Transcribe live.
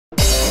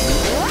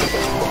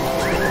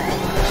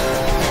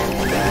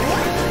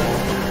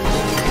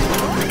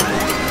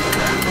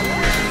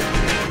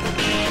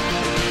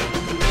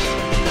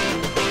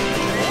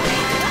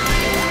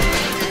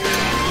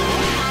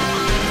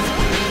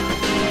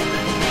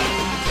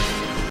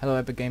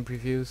Epic Game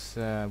Previews,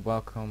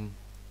 welcome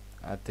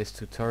at this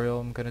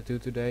tutorial I'm gonna do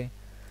today.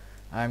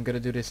 I'm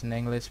gonna do this in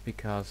English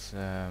because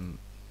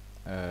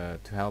to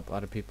help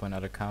other people in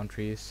other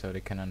countries so they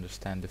can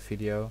understand the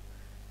video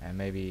and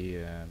maybe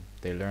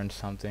they learn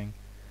something.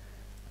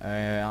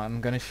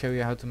 I'm gonna show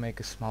you how to make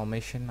a small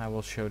mission. I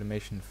will show the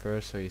mission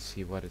first so you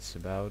see what it's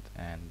about,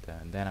 and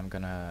then I'm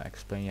gonna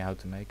explain you how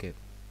to make it.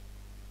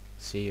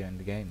 See you in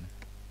the game.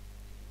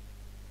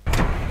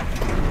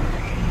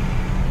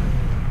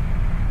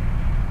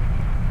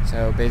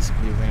 So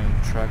basically we're in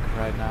a truck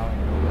right now and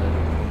we'll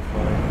move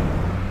forward.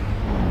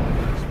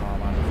 A small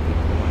amount of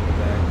people in the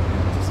back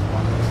and just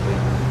one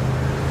asleep.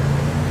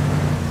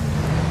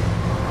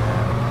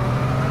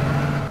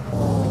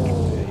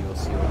 You will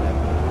see what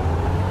happens.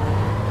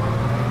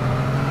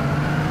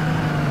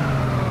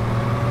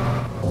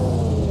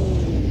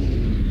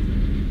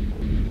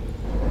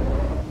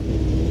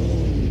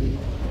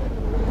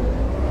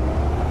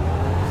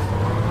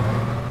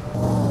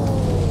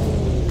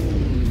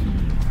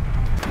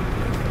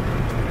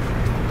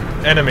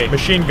 Enemy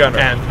machine gunner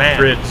and man.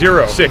 Grid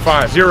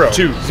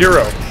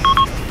 06520.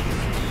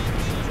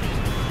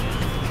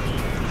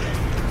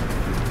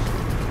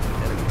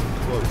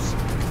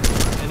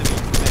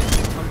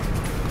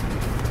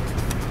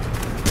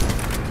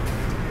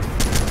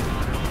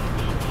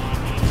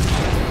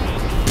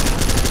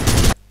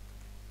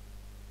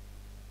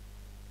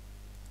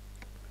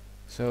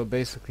 So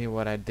basically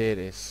what I did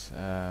is,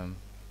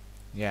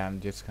 yeah, I'm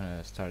just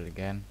gonna start it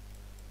again.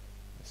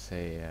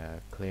 Say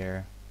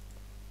clear.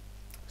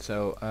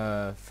 So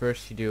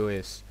first you do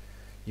is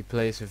you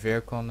place a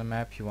vehicle on the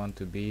map you want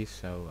to be.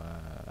 So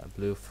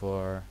blue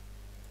for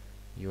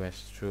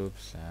US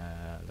troops,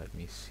 let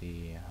me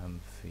see,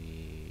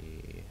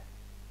 Humphrey,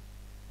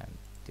 and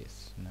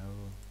this, no,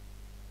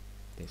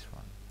 this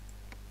one.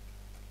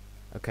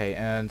 Okay,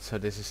 and so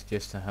this is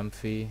just a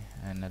Humphrey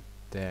and at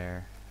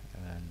there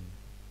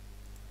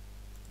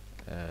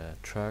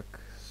truck.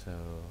 So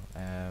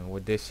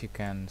with this you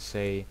can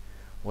say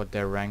what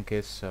their rank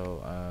is.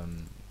 So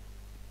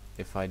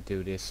if I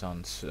do this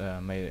on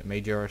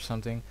major or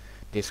something,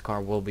 this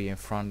car will be in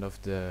front of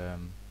the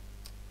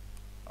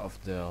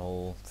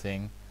whole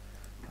thing.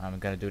 I'm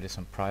gonna do this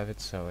on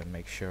private so it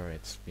makes sure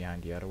it's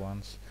behind the other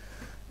ones.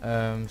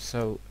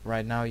 So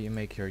right now you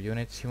make your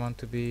units you want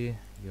to be.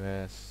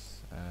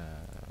 US,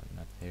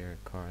 not here,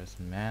 cars,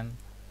 man.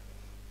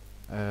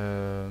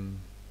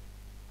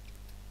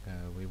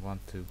 We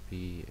want to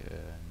be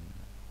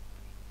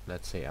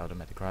let's say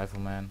automatic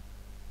rifleman.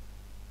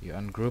 You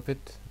ungroup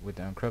it with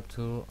the ungroup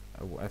tool,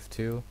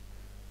 F2,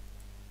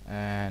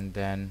 and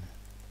then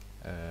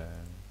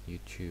you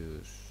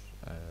choose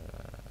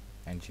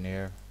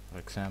engineer, for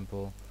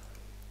example,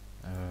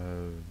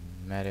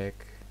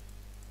 medic,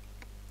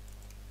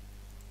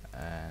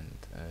 and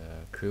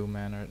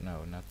crewman, or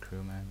no, not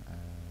crewman,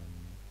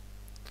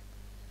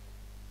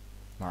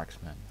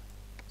 marksman.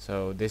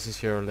 So this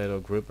is your little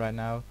group right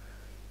now.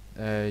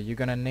 You're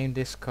gonna name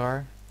this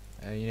car.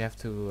 You have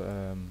to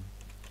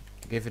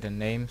give it a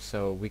name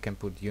so we can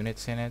put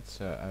units in it.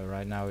 So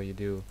right now you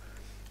do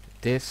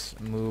this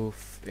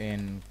move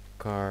in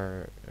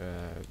car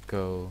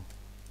go,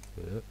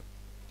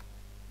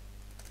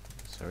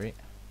 sorry,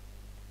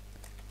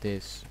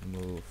 this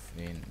move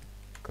in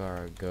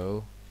car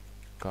go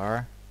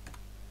car.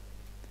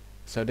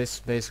 So this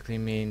basically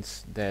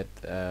means that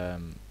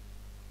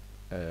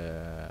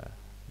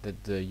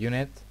that the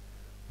unit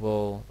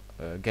will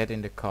get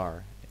in the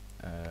car.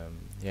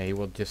 Yeah, he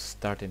will just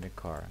start in the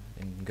car,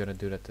 and I'm gonna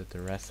do that to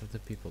the rest of the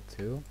people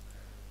too.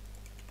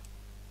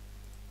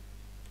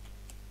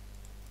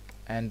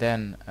 And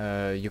then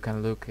you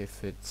can look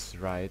if it's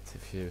right,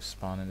 if you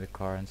spawn in the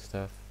car and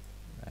stuff,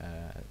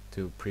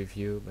 to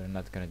preview, but I'm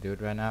not gonna do it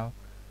right now.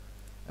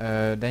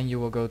 Then you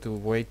will go to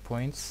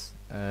waypoints,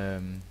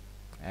 and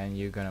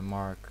you're gonna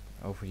mark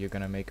over, you're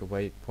gonna make a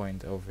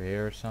waypoint over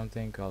here or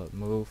something, call it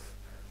move.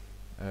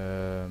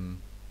 Yeah,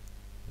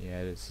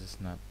 this is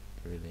not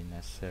really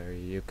necessary.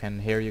 You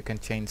can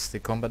change the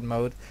combat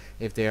mode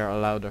if they are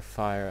allowed to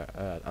fire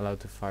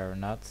or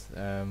not.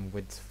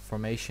 With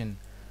formation,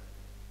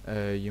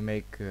 you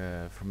make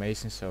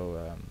formation,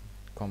 so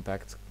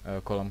compact,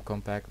 column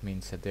compact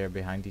means that they're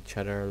behind each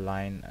other,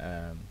 line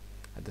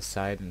at the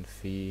side, and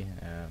V,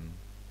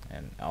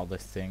 and all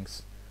these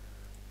things.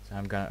 So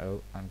I'm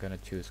gonna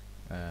choose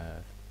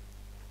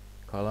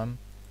column.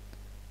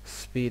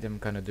 Speed I'm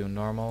gonna do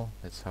normal,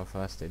 that's how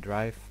fast they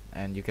drive,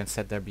 and you can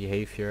set their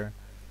behavior.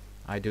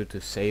 I do to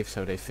safe,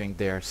 so they think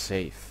they are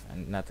safe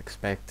and not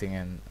expecting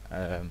an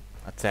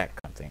attack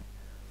or something.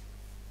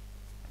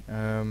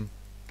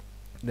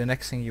 The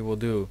next thing you will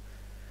do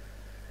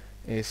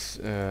is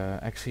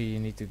actually you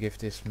need to give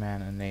this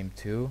man a name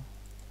too.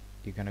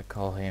 You're gonna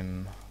call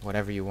him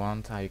whatever you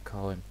want. I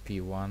call him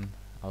P1.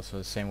 Also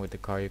the same with the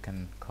car, you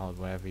can call it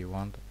whatever you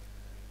want.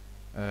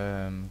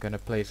 Gonna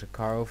place a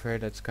car over here,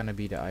 that's gonna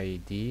be the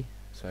IED.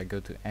 So I go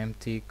to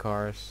empty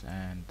cars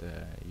and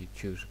you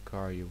choose a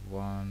car you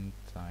want.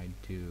 I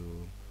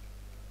do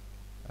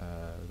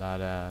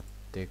Lada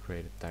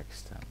decorated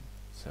tungsten.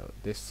 So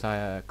this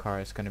car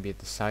is gonna be at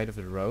the side of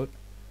the road.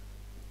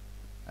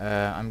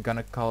 I'm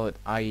gonna call it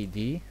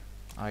IED.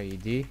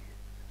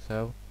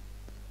 So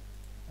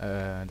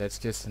that's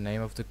just the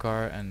name of the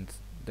car, and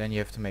then you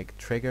have to make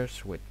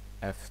triggers with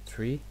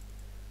F3.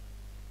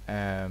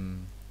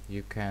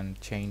 You can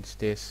change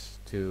this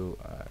to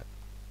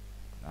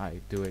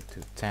I do it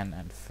to 10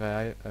 and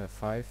 5.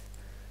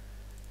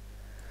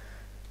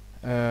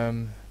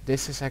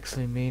 This is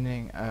actually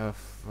meaning of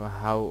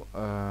how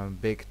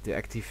big the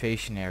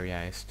activation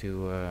area is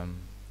to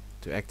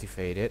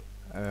activate it.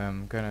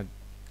 I'm gonna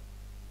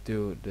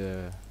do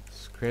the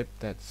script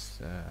that's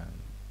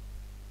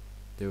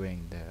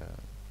doing the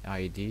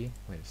ID.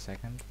 Wait a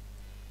second.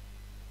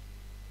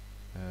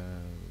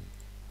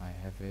 I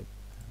have it.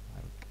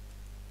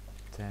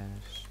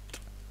 Test.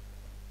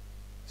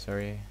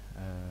 Sorry.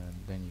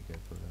 Then you go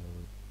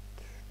below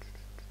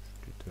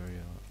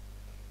tutorial.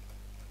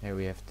 Here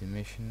we have the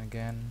mission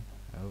again.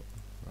 Oh,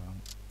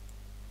 wrong.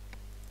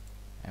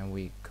 And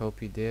we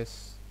copy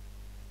this.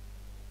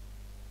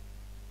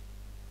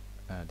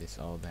 This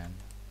all then.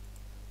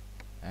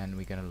 And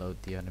we're gonna load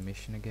the other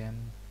mission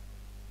again.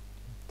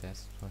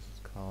 Test, what's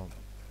it called?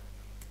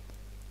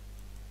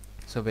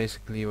 So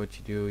basically what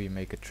you do, you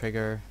make a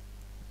trigger,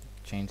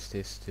 change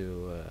this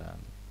to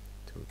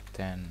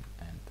 10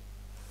 and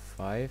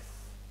 5.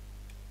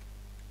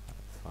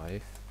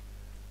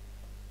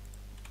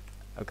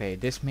 Okay,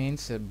 this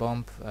means the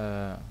bomb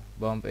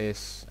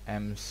is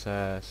M's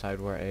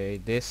sideward A.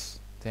 This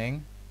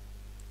thing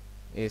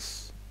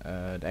is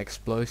the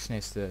explosion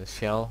is the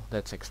shell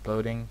that's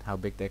exploding. How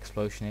big the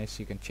explosion is,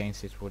 you can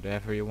change this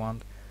whatever you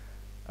want.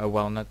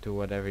 Well, not to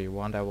whatever you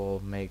want. I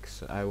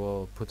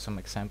will put some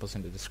examples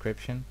in the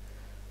description.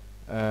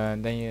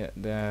 Then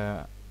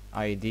the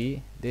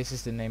ID. This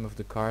is the name of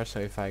the car. So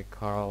if I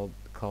call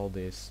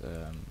this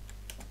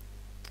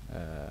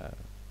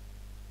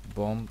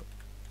bomb,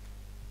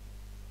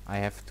 I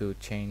have to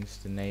change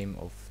the name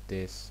of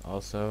this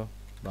also,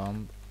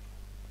 bomb.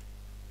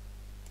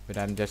 But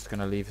I'm just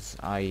gonna leave this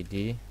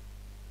ID.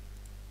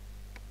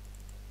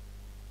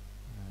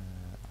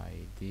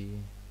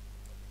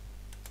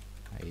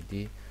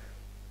 ID.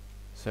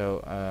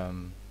 So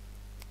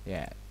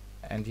yeah,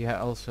 and you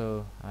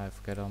also, I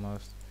forget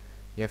almost,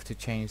 you have to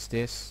change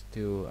this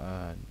to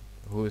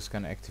who is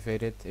gonna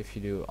activate it. If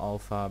you do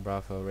alpha,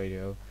 bravo,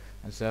 radio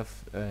and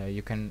stuff,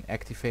 you can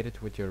activate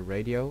it with your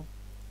radio,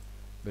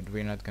 but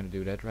we're not gonna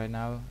do that right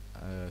now.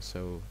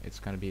 So it's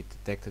gonna be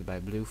detected by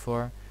blue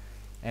 4.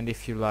 And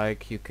if you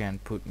like, you can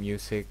put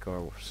music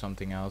or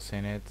something else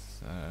in it.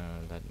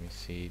 Let me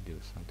see,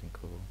 do something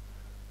cool.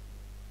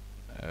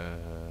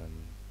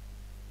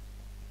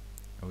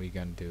 Are we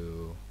gonna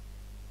do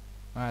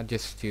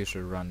just use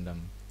a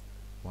random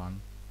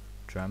one,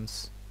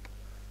 drums.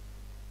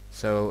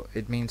 So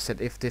it means that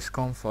if this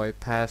convoy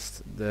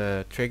passed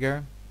the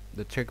trigger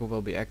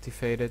will be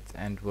activated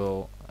and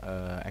will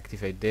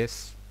activate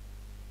this.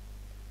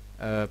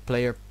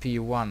 Player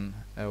P1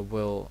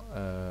 will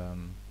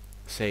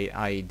say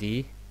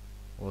IED,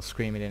 we'll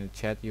scream it in the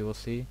chat, you will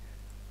see,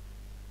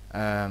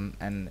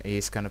 and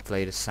he's gonna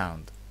play the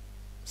sound.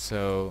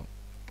 So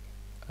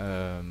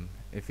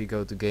if you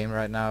go to game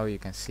right now, you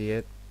can see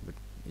it, but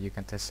you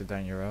can test it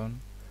on your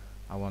own.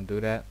 I won't do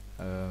that.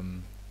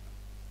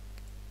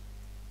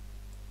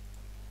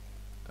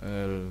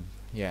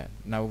 Yeah,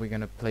 now we're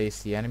gonna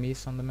place the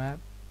enemies on the map.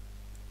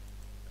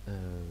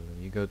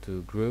 You go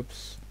to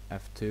groups,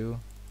 F2,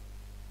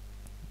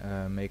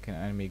 make an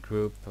enemy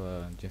group,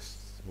 just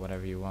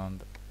whatever you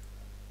want,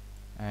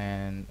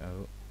 and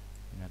oh,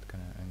 you're not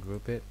gonna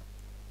ungroup it.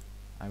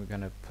 I'm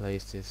gonna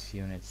place this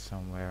unit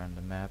somewhere on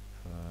the map.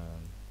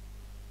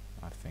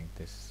 I think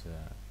this,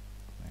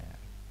 yeah,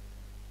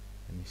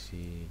 let me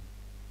see,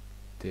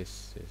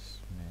 this is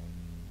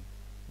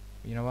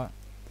you know what,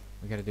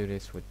 we gotta do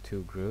this with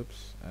 2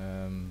 groups.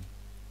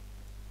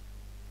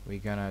 We're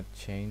gonna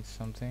change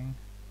something.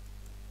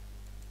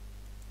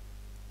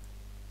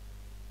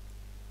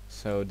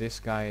 So this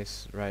guy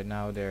is right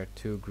now, there are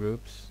 2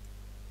 groups.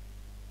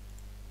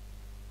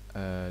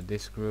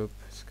 This group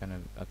is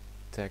gonna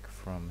attack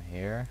from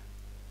here,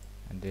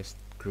 and this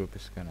group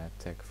is gonna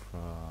attack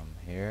from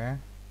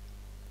here.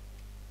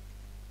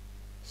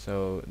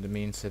 So that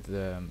means that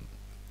the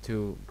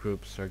 2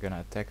 groups are gonna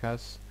attack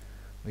us.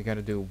 We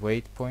gotta do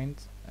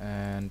waypoint,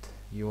 and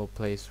you will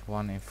place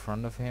one in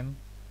front of him,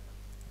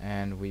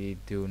 and we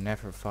do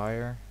never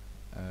fire.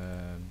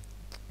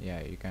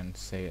 Yeah, you can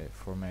say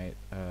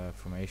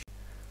formation,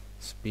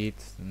 speed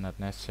not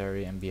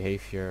necessary, and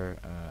behavior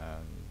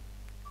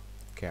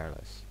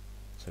careless,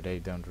 so they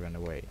don't run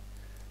away.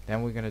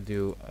 Then we're gonna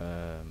do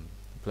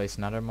place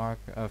another mark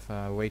of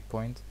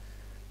waypoint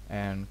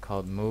and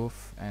called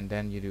move, and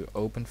then you do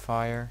open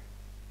fire.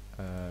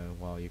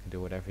 Well, you can do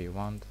whatever you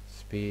want,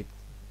 speed,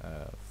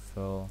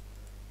 full,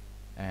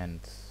 and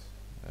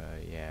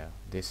yeah,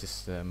 this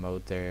is the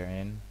mode they're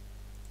in.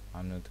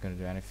 I'm not gonna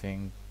do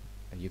anything.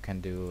 You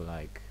can do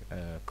like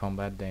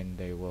combat, then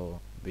they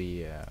will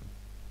be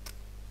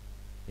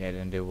yeah,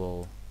 then they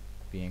will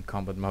be in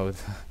combat mode.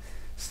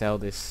 sell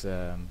this.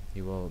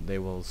 They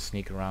will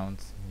sneak around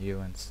you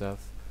and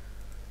stuff.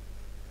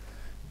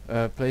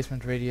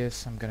 Placement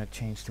radius, I'm gonna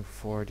change to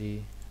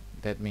 40.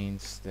 That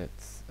means that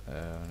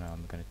no,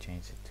 I'm gonna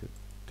change it to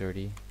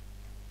 30.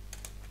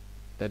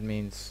 That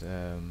means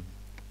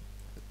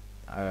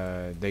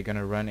they're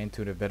gonna run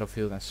into the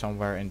battlefield and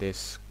somewhere in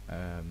this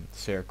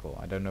circle.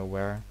 I don't know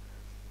where.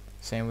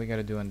 Same we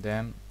gotta do on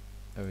them.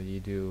 You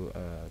do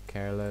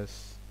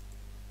careless,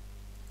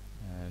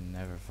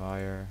 never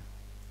fire,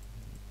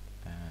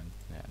 and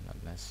yeah,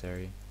 not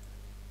necessary.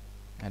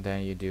 And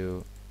then you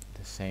do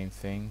the same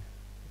thing.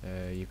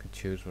 You can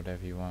choose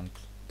whatever you want,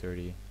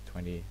 30,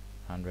 20,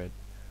 100.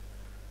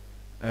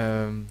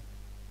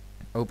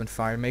 Open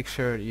fire, make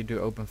sure you do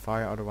open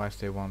fire, otherwise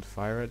they won't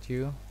fire at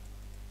you.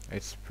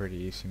 It's a pretty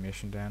easy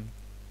mission then,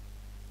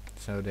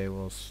 so they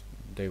will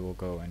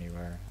go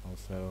anywhere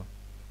also.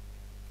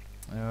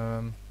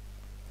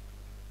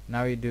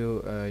 Now you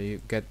do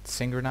you get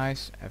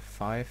synchronize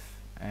F5,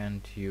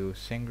 and you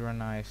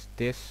synchronize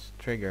this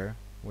trigger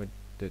with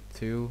the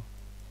 2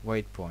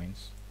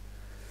 waypoints.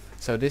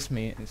 So this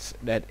means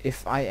that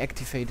if I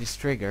activate this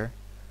trigger,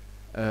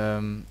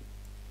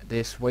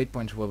 these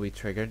waypoints will be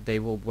triggered. They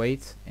will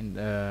wait in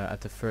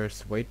at the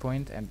first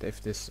waypoint, and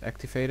if this is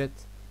activated,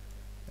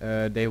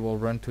 they will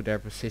run to their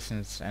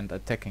positions and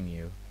attacking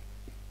you.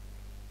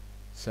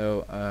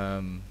 So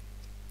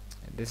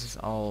this is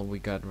all we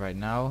got right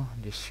now.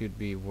 This should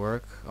be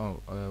work. Oh,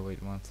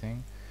 wait, one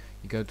thing.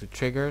 You go to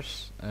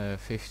triggers,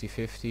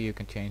 50-50. You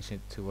can change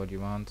it to what you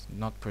want,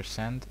 not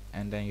percent,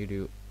 and then you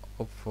do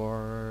up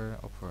for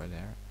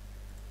there,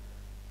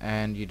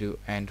 and you do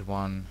and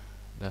one.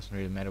 Doesn't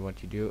really matter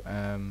what you do.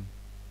 And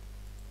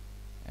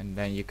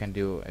then you can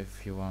do,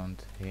 if you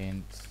want,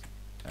 hint.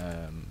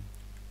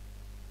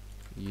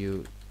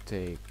 You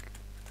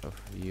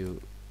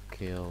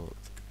kill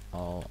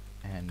all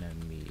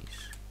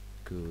enemies.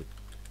 Good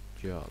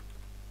job.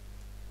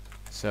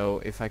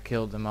 So if I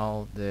killed them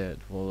all, it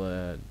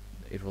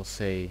will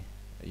say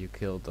you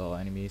killed all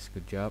enemies.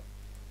 Good job.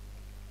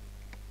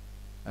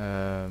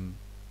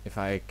 If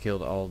I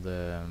killed all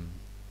the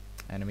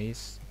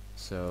enemies,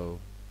 so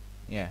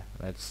yeah,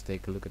 let's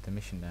take a look at the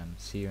mission then.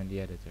 See you in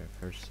the editor.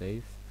 First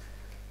save,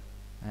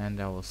 and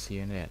I will see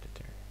you in the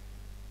editor.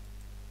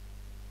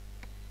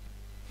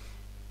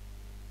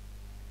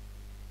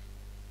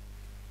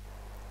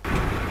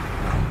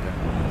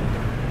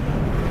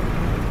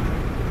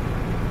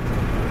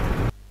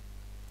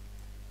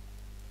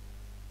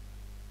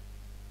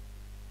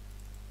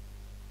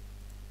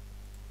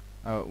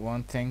 Oh,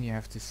 one thing, you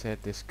have to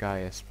set this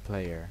guy as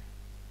player.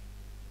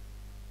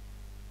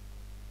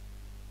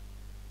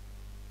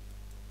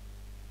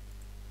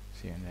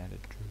 See you in the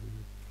editor.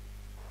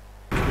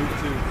 Move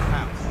to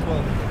house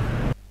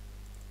 12.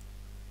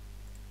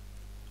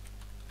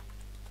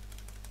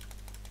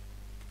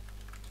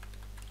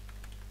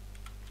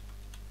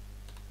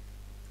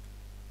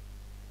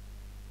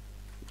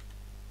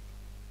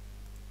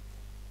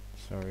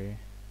 Sorry.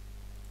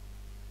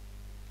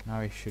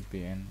 Now he should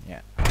be in.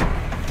 Yeah.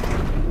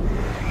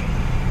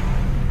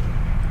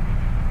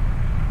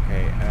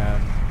 Okay.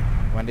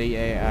 When the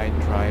AI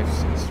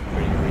drives, it's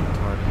pretty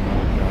retarded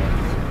how it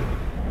drives.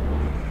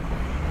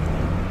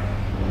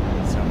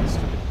 It's only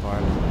stupid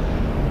part,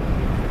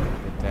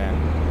 but then it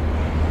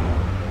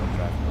will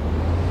drive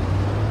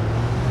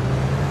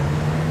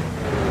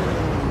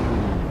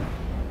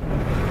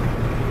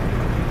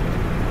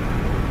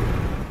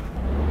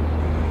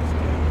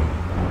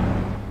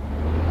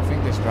I think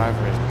this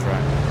driver is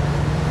drunk.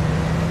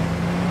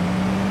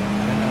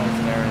 I don't know if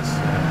there is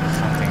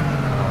something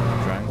called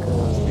drunk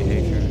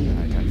behavior.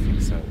 I don't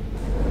think so.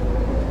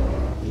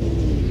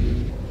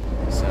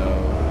 So,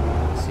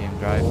 see him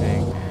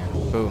driving,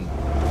 and boom.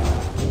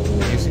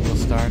 The music will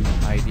start,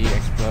 ID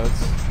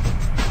explodes.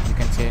 You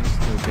can change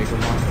to a bigger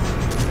one,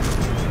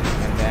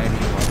 and the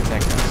enemy will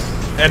attack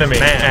us. Enemy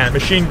man and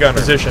machine gunner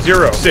position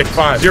 0, 6,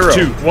 5, 0,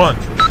 2, 1.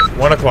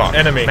 1 o'clock.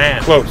 Enemy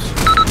man close.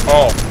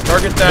 All.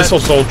 Target that. Missile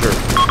soldier.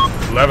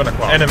 11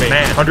 o'clock. Enemy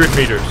man 100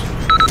 meters. So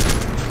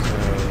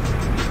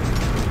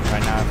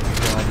right now I have to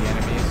kill all the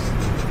enemies.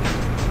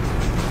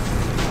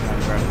 And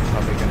we're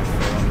probably gonna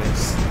fail on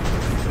this.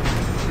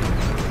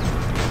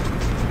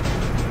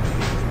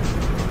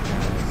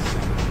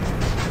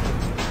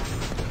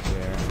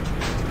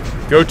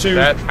 Go to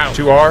that house.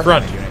 To our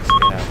front. Units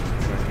get out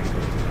so I can go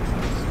to the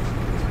house.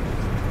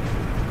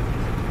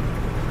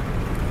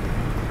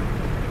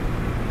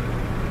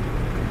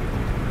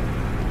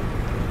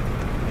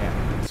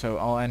 Yeah, so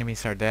all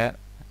enemies are dead.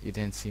 You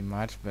didn't see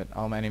much, but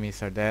all my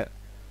enemies are dead,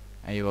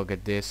 and you will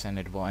get this, and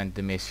it will end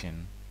the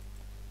mission.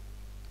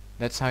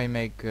 That's how you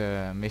make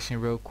a mission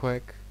real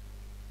quick.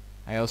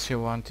 I also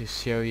want to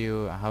show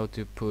you how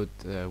to put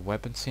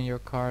weapons in your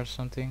car or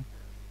something.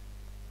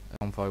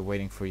 Convoy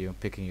waiting for you and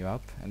picking you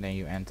up, and then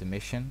you end the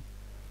mission.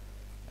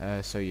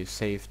 So you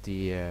save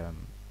the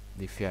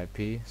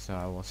VIP, so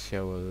I will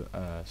show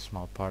a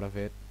small part of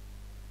it.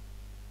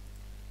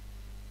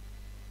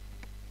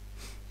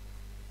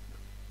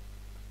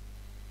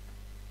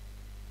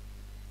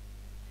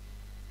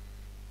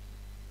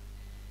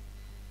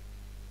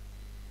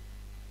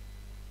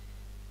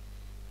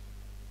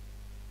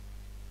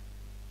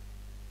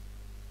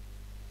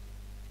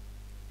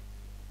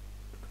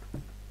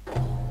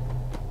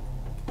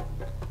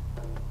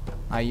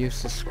 I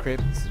use a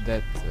script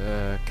that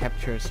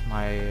captures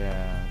my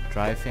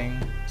driving,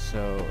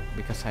 so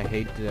because I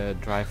hate the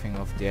driving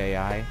of the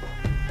AI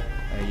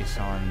you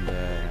saw in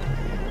the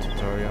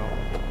tutorial.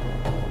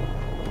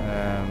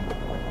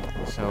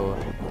 So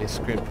this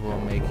script will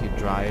make you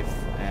drive,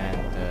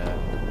 and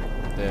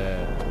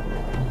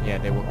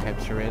they will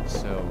capture it.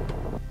 So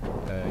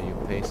you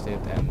paste it,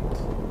 and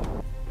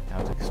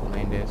how to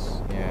explain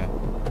this? Yeah,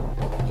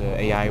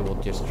 the AI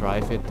will just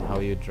drive it how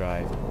you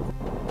drive.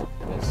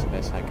 That's the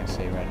best I can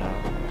say right now.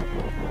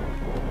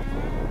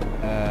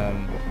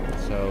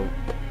 So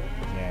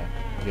yeah,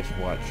 just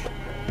watch.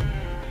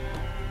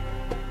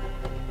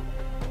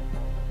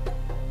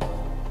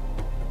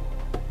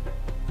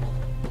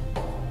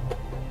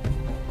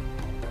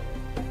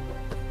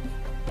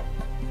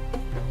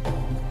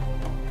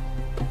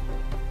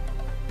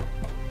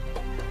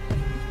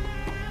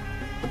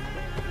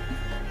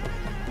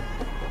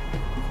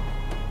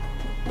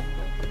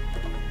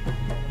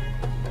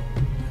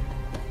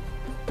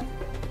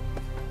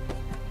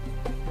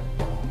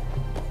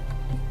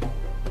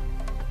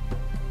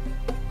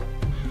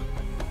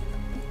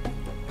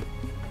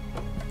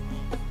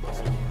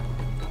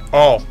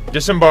 All,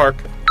 disembark.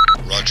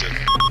 Roger.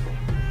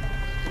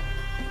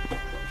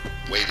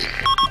 Waiting.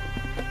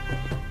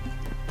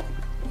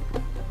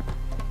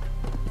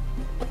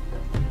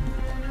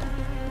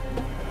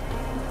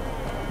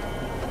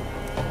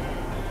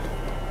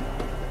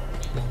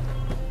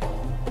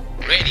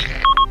 Ready.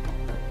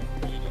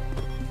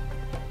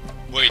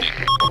 Waiting.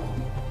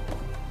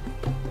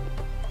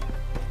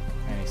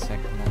 Any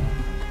second now?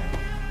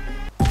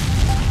 Okay.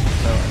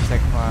 So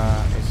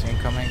attack is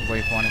incoming,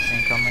 wave 1 is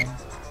incoming.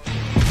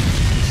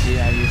 You see,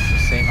 I use the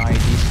same ID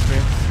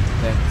script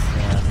that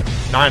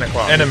 9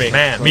 o'clock. Enemy,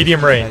 man,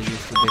 medium I range.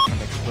 used a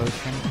different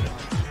explosion.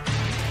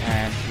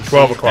 And you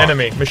 12 see o'clock.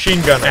 Enemy,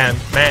 machine gun, and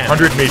man,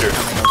 100 meters.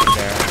 coming over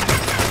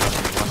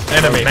there.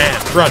 Enemy,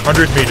 man, front,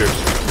 100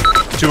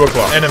 meters. 2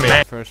 o'clock. Enemy,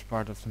 man. First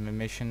part of the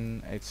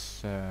mission,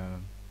 it's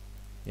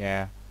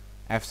yeah.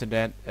 After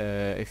that,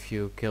 if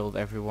you killed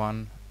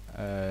everyone,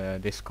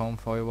 this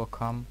convoy will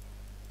come,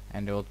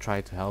 and they will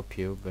try to help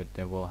you, but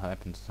there will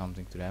happen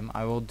something to them.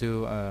 I will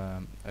do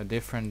a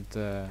different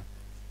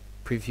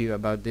preview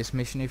about this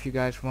mission if you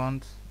guys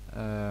want,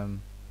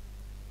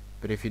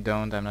 but if you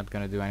don't, I'm not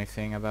gonna do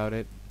anything about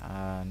it,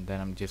 and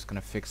then I'm just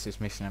gonna fix this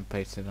mission and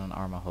paste it on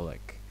Arma.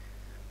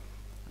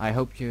 I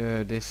hope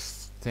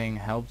this thing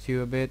helped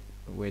you a bit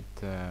with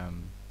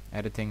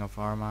editing of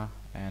Arma,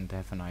 and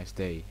have a nice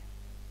day.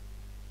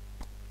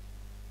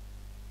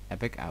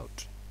 Epic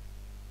out.